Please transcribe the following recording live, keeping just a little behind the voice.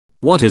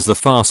What is the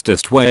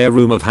fastest way a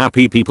room of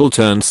happy people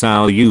turns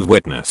sour you've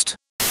witnessed?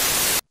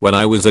 When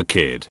I was a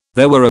kid,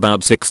 there were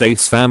about 6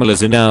 ace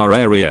families in our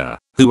area,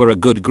 who were a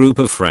good group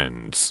of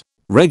friends.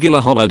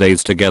 Regular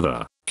holidays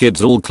together,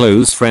 kids all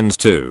close friends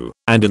too,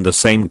 and in the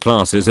same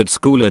classes at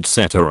school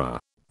etc.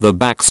 The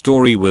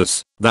backstory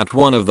was that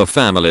one of the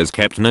families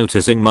kept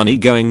noticing money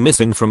going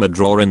missing from a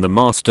drawer in the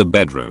master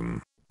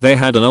bedroom. They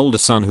had an older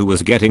son who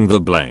was getting the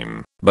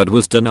blame, but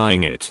was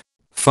denying it.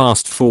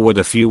 Fast forward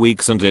a few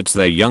weeks and it's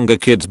their younger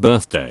kid's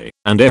birthday,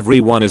 and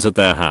everyone is at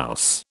their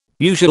house.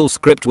 Usual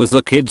script was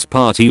the kids'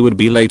 party would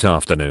be late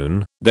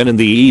afternoon, then in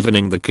the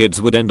evening the kids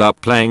would end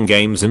up playing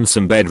games in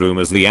some bedroom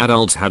as the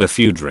adults had a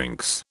few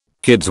drinks.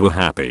 Kids were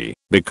happy,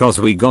 because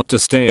we got to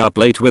stay up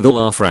late with all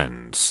our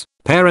friends.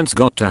 Parents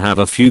got to have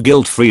a few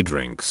guilt-free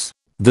drinks.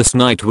 This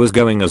night was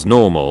going as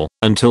normal,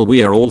 until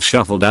we are all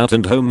shuffled out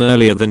and home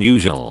earlier than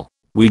usual.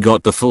 We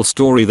got the full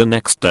story the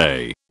next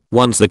day.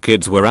 Once the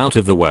kids were out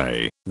of the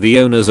way, the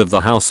owners of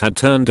the house had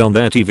turned on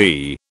their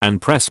TV, and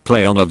pressed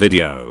play on a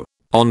video.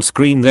 On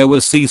screen there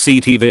was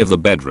CCTV of the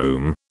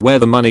bedroom, where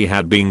the money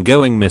had been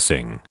going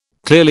missing.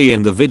 Clearly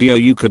in the video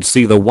you could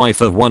see the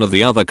wife of one of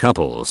the other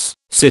couples,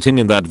 sitting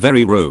in that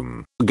very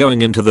room,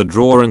 going into the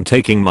drawer and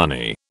taking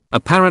money.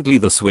 Apparently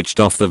the switched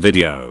off the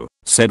video,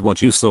 said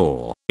what you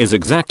saw is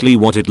exactly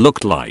what it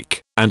looked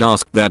like, and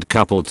asked that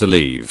couple to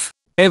leave.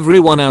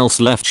 Everyone else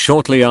left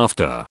shortly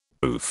after.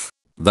 Oof.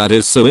 That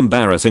is so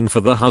embarrassing for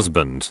the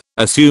husband,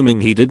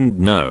 assuming he didn't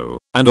know,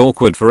 and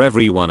awkward for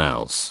everyone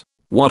else.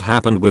 What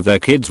happened with their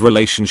kids'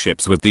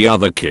 relationships with the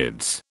other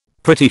kids?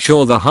 Pretty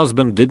sure the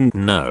husband didn't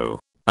know.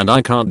 And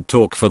I can't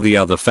talk for the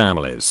other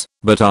families,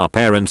 but our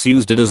parents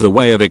used it as a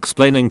way of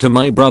explaining to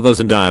my brothers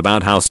and I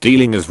about how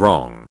stealing is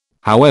wrong.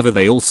 However,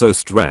 they also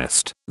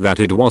stressed that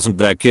it wasn't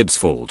their kids'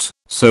 fault,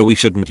 so we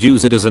shouldn't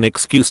use it as an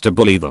excuse to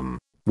bully them.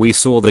 We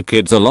saw the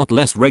kids a lot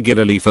less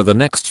regularly for the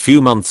next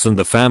few months and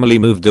the family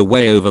moved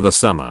away over the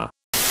summer.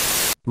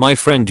 My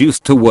friend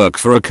used to work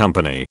for a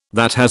company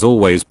that has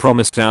always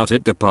promised out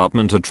its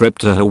department a trip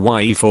to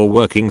Hawaii for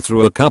working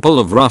through a couple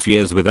of rough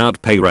years without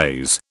pay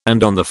raise,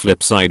 and on the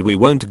flip side we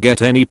won't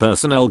get any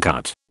personnel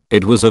cut.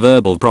 It was a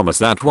verbal promise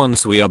that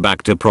once we are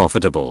back to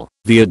profitable,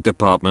 the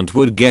department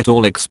would get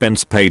all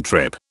expense paid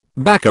trip.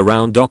 Back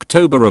around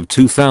October of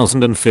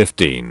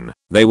 2015,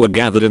 they were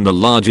gathered in the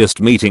largest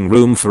meeting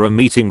room for a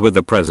meeting with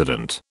the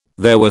president.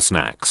 There were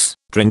snacks,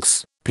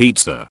 drinks,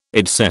 pizza,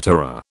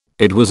 etc.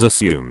 It was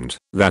assumed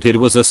that it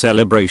was a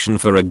celebration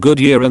for a good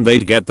year and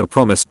they'd get the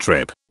promised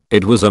trip.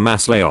 It was a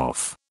mass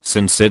layoff,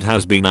 since it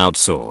has been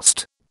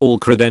outsourced. All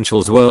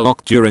credentials were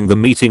locked during the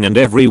meeting and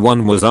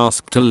everyone was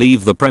asked to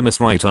leave the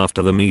premise right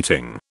after the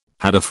meeting.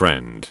 Had a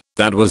friend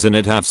that was in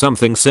it have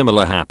something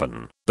similar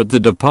happen, but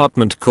the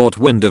department caught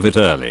wind of it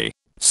early.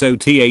 So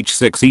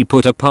TH6E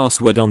put a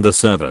password on the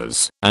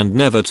servers and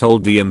never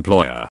told the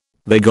employer.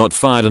 They got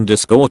fired and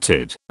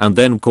escorted, and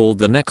then called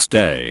the next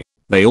day.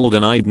 They all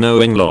denied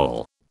knowing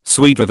lol.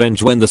 Sweet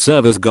revenge when the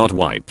servers got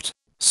wiped.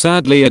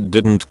 Sadly it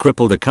didn't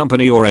cripple the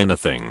company or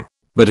anything,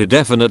 but it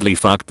definitely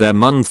fucked their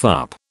month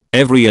up.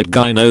 Every IT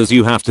guy knows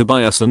you have to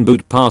BIOS and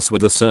boot pass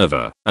with the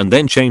server, and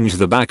then change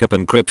the backup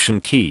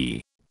encryption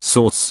key.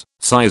 Source: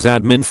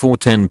 sysadmin for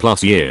 10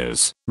 plus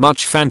years,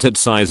 much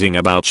fantasizing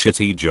about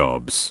shitty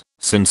jobs,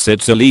 since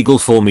it's illegal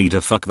for me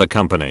to fuck the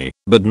company,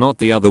 but not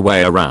the other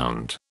way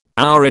around.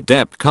 Our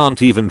adept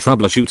can't even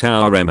troubleshoot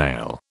our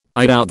email.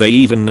 I doubt they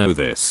even know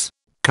this.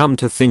 Come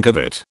to think of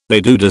it, they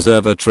do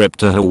deserve a trip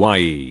to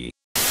Hawaii.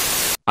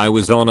 I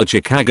was on a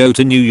Chicago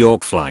to New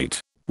York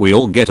flight. We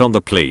all get on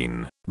the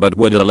plane, but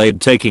were delayed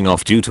taking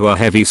off due to a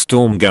heavy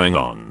storm going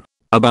on.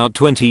 About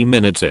 20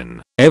 minutes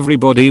in,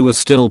 everybody was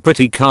still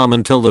pretty calm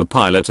until the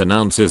pilot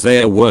announces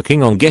they are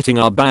working on getting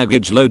our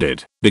baggage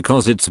loaded,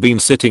 because it's been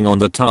sitting on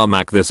the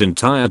tarmac this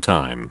entire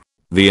time.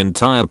 The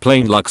entire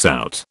plane lucks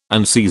out,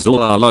 and sees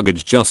all our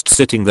luggage just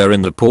sitting there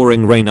in the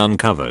pouring rain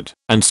uncovered,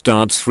 and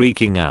starts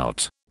freaking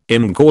out.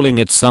 Him calling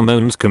it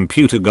someone's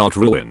computer got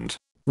ruined.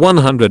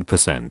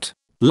 100%.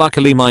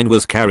 Luckily mine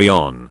was carry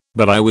on,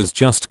 but I was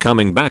just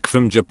coming back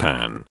from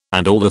Japan,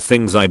 and all the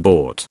things I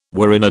bought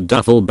were in a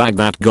duffel bag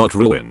that got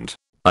ruined.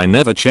 I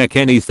never check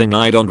anything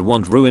I don't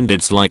want ruined.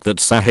 It's like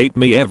that I hate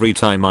me every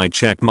time I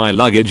check my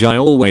luggage. I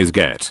always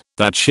get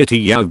that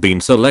shitty "you've been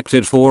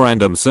selected for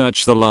random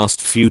search." The last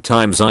few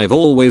times I've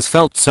always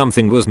felt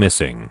something was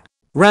missing.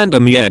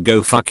 Random, yeah,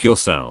 go fuck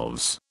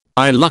yourselves.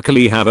 I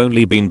luckily have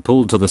only been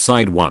pulled to the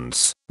side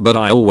once, but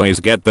I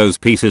always get those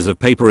pieces of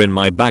paper in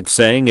my bag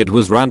saying it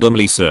was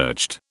randomly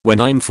searched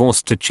when I'm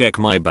forced to check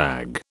my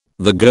bag.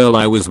 The girl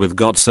I was with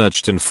got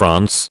searched in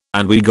France,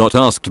 and we got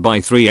asked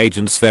by 3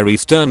 agents very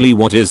sternly,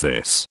 "What is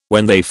this?"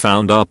 when they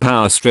found our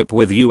power strip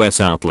with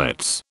US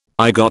outlets.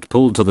 I got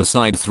pulled to the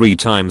side 3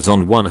 times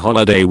on one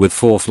holiday with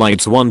 4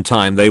 flights. One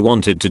time they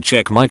wanted to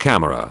check my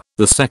camera.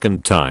 The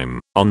second time,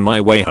 on my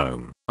way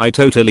home, I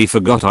totally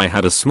forgot I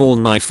had a small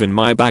knife in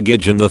my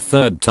baggage, and the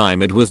third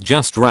time it was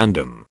just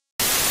random.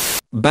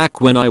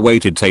 Back when I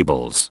waited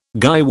tables,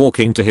 guy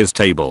walking to his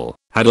table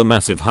had a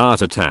massive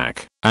heart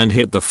attack and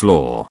hit the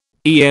floor.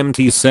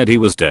 EMT said he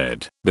was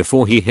dead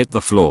before he hit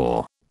the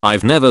floor.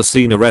 I've never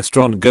seen a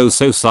restaurant go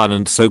so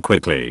silent so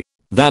quickly.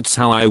 That's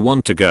how I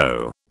want to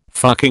go.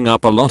 Fucking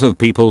up a lot of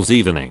people's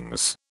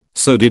evenings.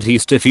 So did he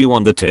stiff you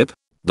on the tip?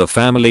 The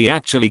family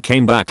actually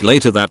came back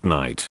later that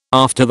night,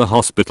 after the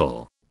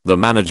hospital. The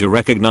manager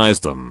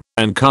recognized them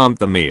and calmed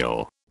the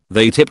meal.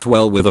 They tipped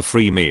well with a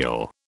free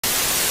meal.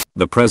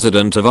 The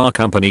president of our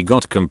company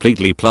got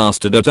completely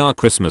plastered at our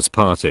Christmas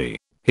party.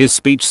 His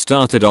speech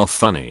started off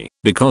funny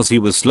because he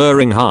was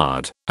slurring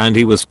hard and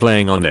he was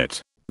playing on it.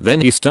 Then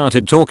he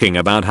started talking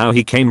about how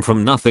he came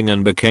from nothing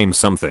and became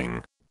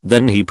something.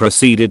 Then he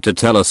proceeded to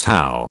tell us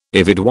how,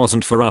 if it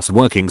wasn't for us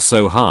working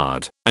so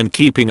hard and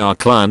keeping our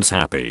clients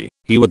happy,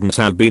 he wouldn't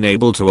have been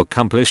able to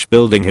accomplish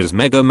building his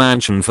mega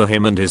mansion for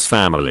him and his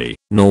family,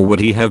 nor would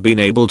he have been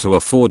able to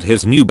afford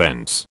his new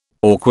Benz.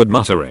 Awkward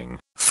muttering,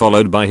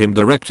 followed by him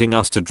directing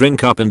us to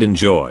drink up and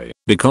enjoy,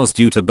 because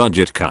due to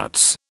budget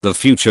cuts, the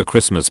future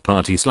Christmas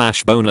party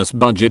 / bonus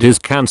budget is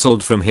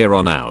cancelled from here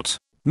on out.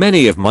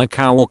 Many of my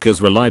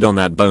coworkers relied on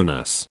that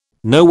bonus.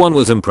 No one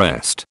was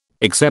impressed,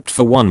 except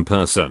for one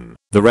person.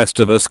 The rest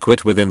of us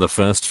quit within the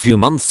first few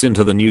months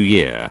into the new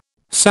year.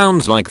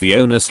 Sounds like the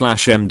owner /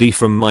 MD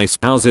from my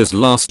spouse's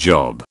last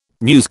job.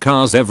 News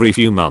cars every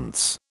few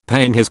months,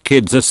 paying his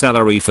kids a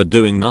salary for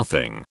doing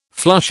nothing,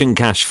 flushing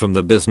cash from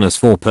the business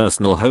for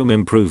personal home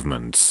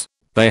improvements.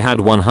 They had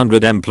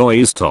 100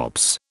 employees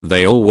tops.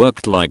 They all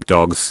worked like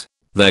dogs.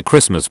 Their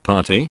Christmas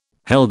party?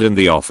 Held in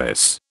the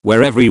office,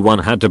 where everyone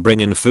had to bring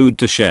in food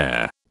to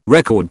share.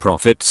 Record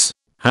profits?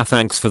 Ha,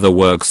 thanks for the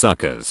work,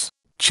 suckers.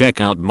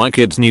 Check out my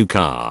kid's new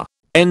car.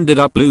 Ended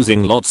up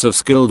losing lots of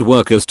skilled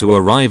workers to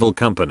a rival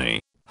company.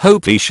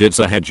 Hope he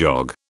shits a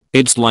hedgehog.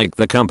 It's like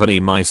the company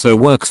Miso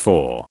works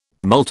for.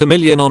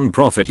 Multimillion on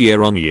profit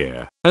year on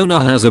year. Owner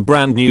has a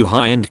brand new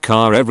high-end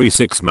car every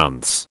 6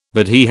 months,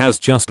 but he has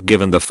just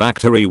given the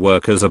factory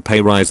workers a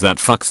pay rise that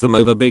fucks them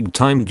over big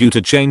time due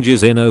to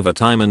changes in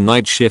overtime and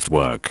night shift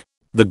work.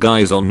 The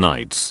guys on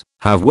nights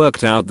have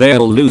worked out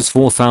they'll lose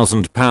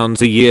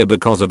 £4,000 a year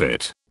because of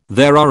it.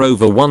 There are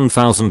over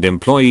 1,000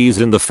 employees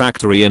in the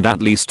factory and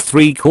at least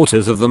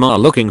 3/4 of them are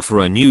looking for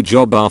a new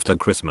job after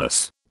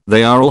Christmas.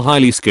 They are all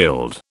highly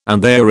skilled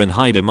and they are in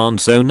high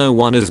demand, so no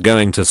one is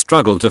going to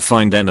struggle to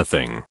find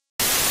anything.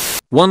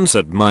 Once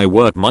at my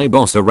work, my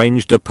boss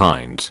arranged a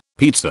pint,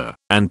 pizza,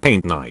 and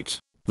paint night.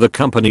 The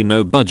company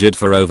no budget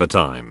for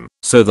overtime,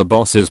 so the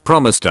bosses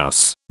promised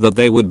us that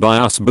they would buy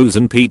us booze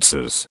and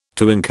pizzas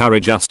to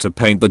encourage us to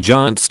paint the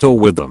giant store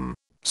with them.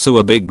 So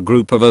a big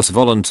group of us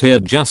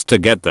volunteered just to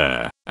get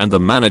there, and the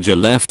manager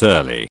left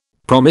early,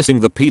 promising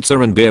the pizza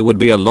and beer would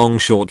be along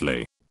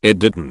shortly. It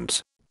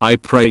didn't. I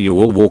pray you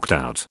all walked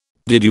out.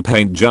 Did you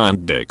paint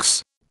giant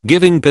dicks?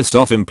 Giving pissed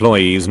off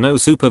employees no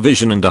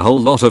supervision and a whole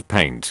lot of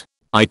paint.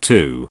 I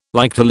too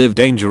like to live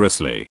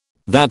dangerously.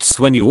 That's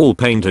when you all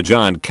paint a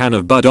giant can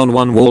of Bud on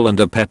one wall and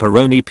a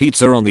pepperoni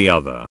pizza on the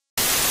other.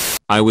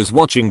 I was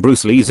watching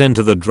Bruce Lee's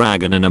Enter the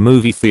Dragon in a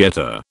movie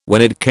theater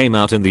when it came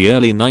out in the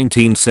early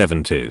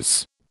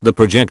 1970s. The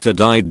projector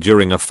died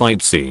during a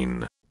fight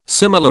scene.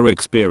 Similar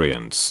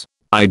experience.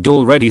 I'd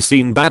already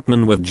seen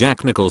Batman with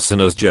Jack Nicholson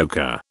as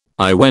Joker.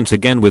 I went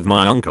again with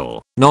my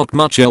uncle, not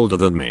much older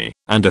than me,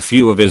 and a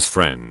few of his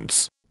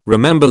friends.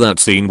 Remember that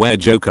scene where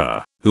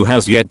Joker, who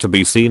has yet to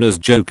be seen as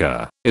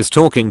Joker, is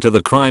talking to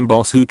the crime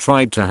boss who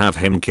tried to have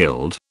him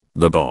killed?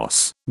 The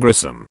boss,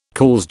 Grissom,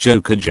 calls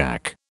Joker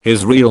Jack,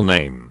 his real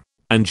name.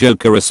 And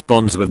Joker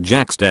responds with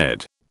 "Jack's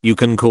dead. You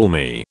can call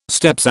me."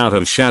 Steps out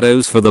of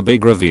shadows for the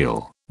big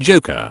reveal.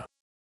 Joker.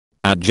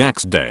 At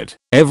Jack's dead,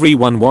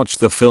 everyone watched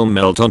the film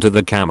melt onto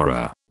the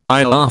camera.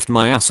 I laughed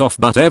my ass off,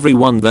 but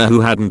everyone there who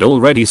hadn't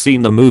already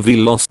seen the movie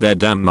lost their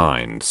damn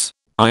minds.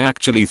 I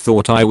actually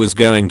thought I was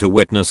going to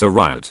witness a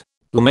riot.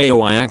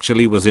 LMAO, I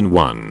actually was in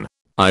one.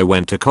 I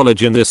went to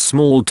college in this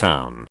small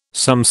town,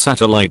 some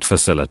satellite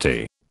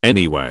facility.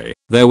 Anyway,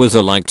 there was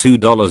a like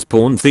 $2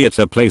 porn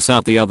theater place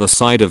out the other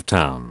side of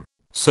town.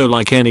 So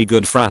like any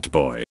good frat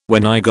boy,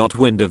 when I got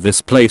wind of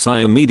this place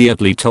I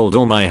immediately told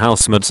all my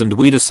housemates and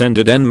we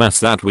descended en masse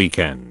that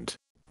weekend.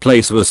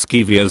 Place was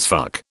skeevy as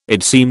fuck.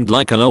 It seemed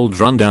like an old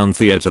rundown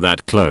theater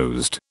that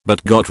closed,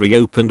 but got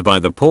reopened by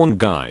the porn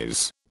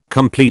guys.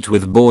 Complete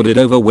with boarded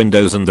over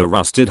windows and the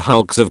rusted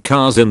hulks of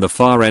cars in the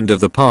far end of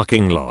the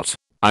parking lot.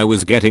 I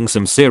was getting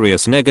some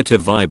serious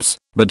negative vibes,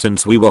 but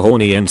since we were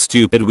horny and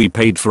stupid we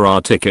paid for our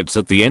tickets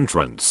at the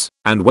entrance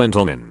and went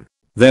on in.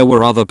 There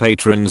were other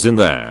patrons in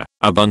there,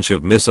 a bunch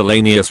of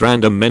miscellaneous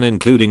random men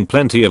including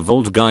plenty of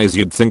old guys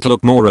you'd think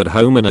look more at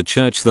home in a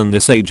church than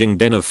this aging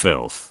den of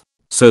filth.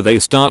 So they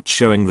start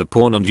showing the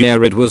porn and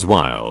yeah, it was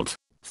wild.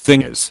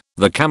 Thing is,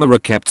 the camera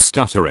kept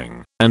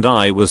stuttering, and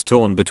I was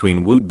torn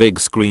between woot big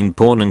screen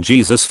porn and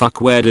Jesus fuck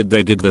where did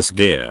they dig this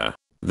dear.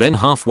 Then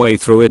halfway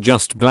through it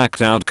just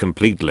blacked out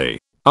completely.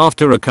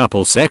 After a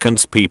couple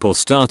seconds people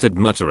started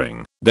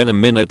muttering, then a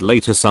minute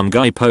later some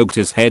guy poked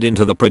his head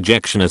into the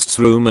projectionist's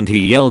room and he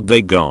yelled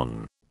they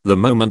gone. The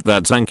moment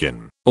that sank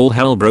in, all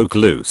hell broke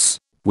loose.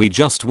 We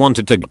just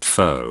wanted to get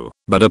fo,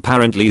 but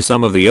apparently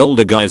some of the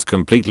older guys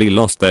completely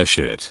lost their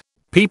shit.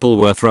 People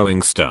were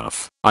throwing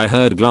stuff. I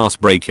heard glass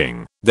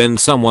breaking. Then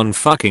someone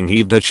fucking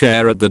heaved a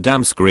chair at the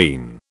damn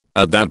screen.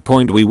 At that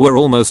point we were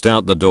almost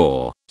out the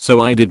door, so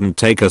I didn't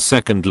take a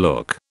second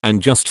look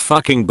and just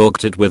fucking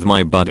booked it with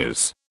my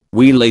buddies.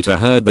 We later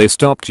heard they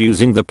stopped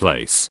using the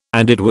place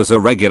and it was a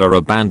regular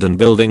abandoned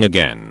building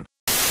again.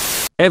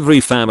 Every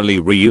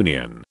family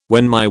reunion,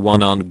 when my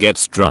one aunt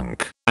gets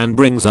drunk and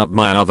brings up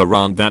my other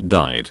aunt that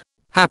died.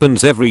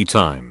 Happens every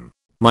time.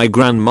 My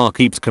grandma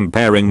keeps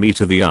comparing me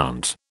to the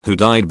aunt who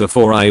died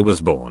before I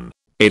was born.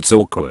 It's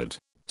awkward.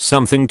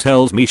 Something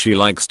tells me she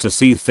likes to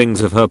see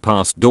things of her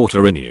past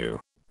daughter in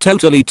you.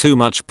 Totally too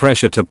much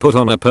pressure to put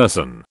on a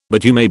person,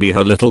 but you may be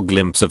her little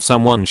glimpse of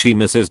someone she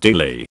misses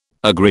dearly.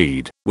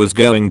 Agreed. Was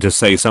going to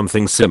say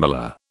something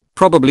similar.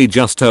 Probably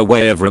just her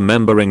way of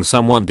remembering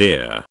someone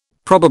dear.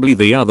 Probably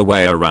the other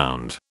way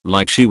around,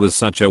 like she was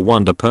such a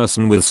wonder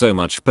person with so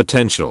much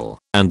potential,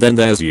 and then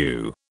there's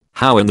you.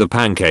 How in the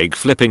pancake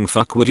flipping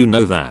fuck would you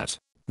know that?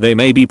 They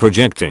may be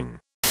projecting.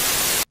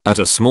 At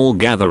a small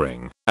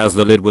gathering, as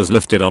the lid was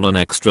lifted on an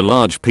extra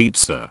large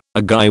pizza,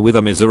 a guy with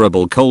a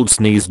miserable cold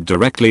sneezed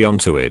directly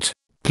onto it.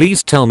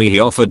 Please tell me he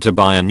offered to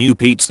buy a new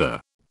pizza.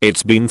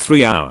 It's been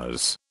 3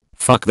 hours.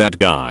 Fuck that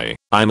guy.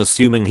 I'm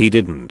assuming he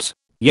didn't.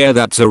 Yeah,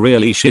 that's a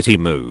really shitty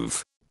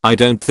move. I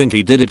don't think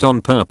he did it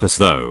on purpose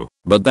though,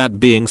 but that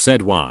being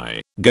said,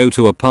 why go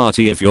to a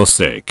party if you're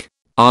sick?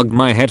 Ugh,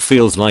 my head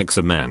feels like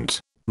cement.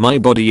 My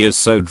body is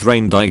so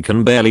drained I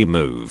can barely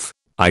move.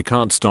 I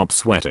can't stop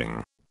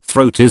sweating.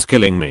 Throat is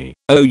killing me.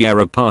 Oh yeah,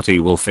 a party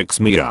will fix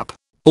me up.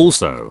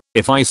 Also,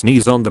 if I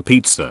sneeze on the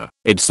pizza,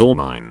 it's all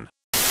mine.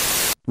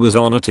 Was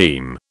on a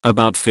team,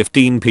 about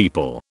 15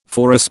 people,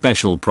 for a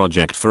special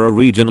project for a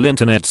regional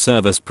internet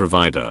service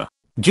provider.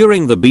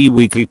 During the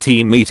bi-weekly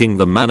team meeting,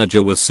 the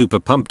manager was super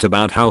pumped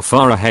about how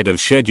far ahead of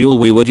schedule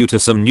we were due to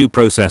some new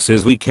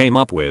processes we came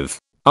up with.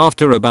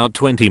 After about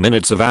 20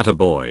 minutes of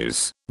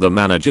attaboys, the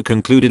manager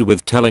concluded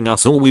with telling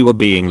us all we were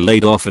being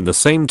laid off in the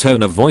same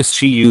tone of voice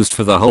she used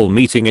for the whole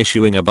meeting,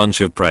 issuing a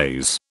bunch of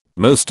praise.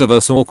 Most of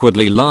us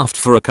awkwardly laughed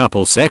for a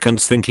couple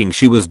seconds thinking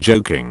she was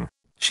joking.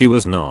 She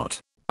was not.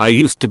 I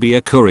used to be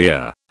a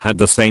courier, had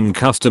the same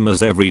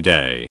customers every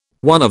day.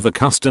 One of the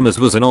customers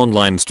was an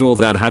online store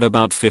that had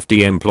about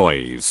 50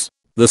 employees.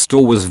 The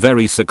store was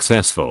very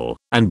successful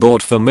and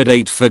bought for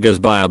mid-8 figures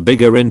by a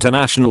bigger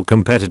international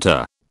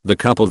competitor. The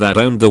couple that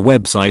owned the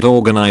website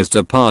organized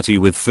a party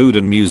with food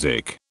and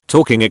music,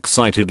 talking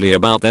excitedly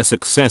about their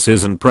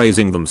successes and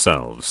praising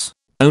themselves,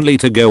 only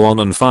to go on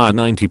and fire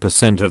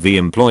 90% of the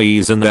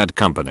employees in that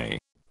company.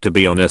 To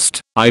be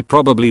honest, I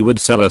probably would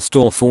sell a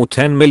store for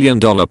 $10 million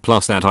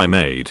plus that I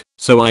made,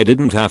 so I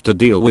didn't have to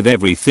deal with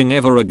everything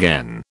ever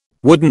again.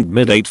 Wouldn't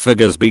mid-8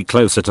 figures be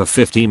closer to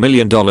 $50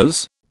 million?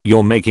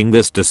 You're making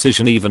this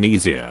decision even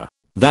easier.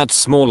 That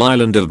small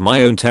island of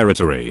my own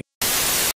territory.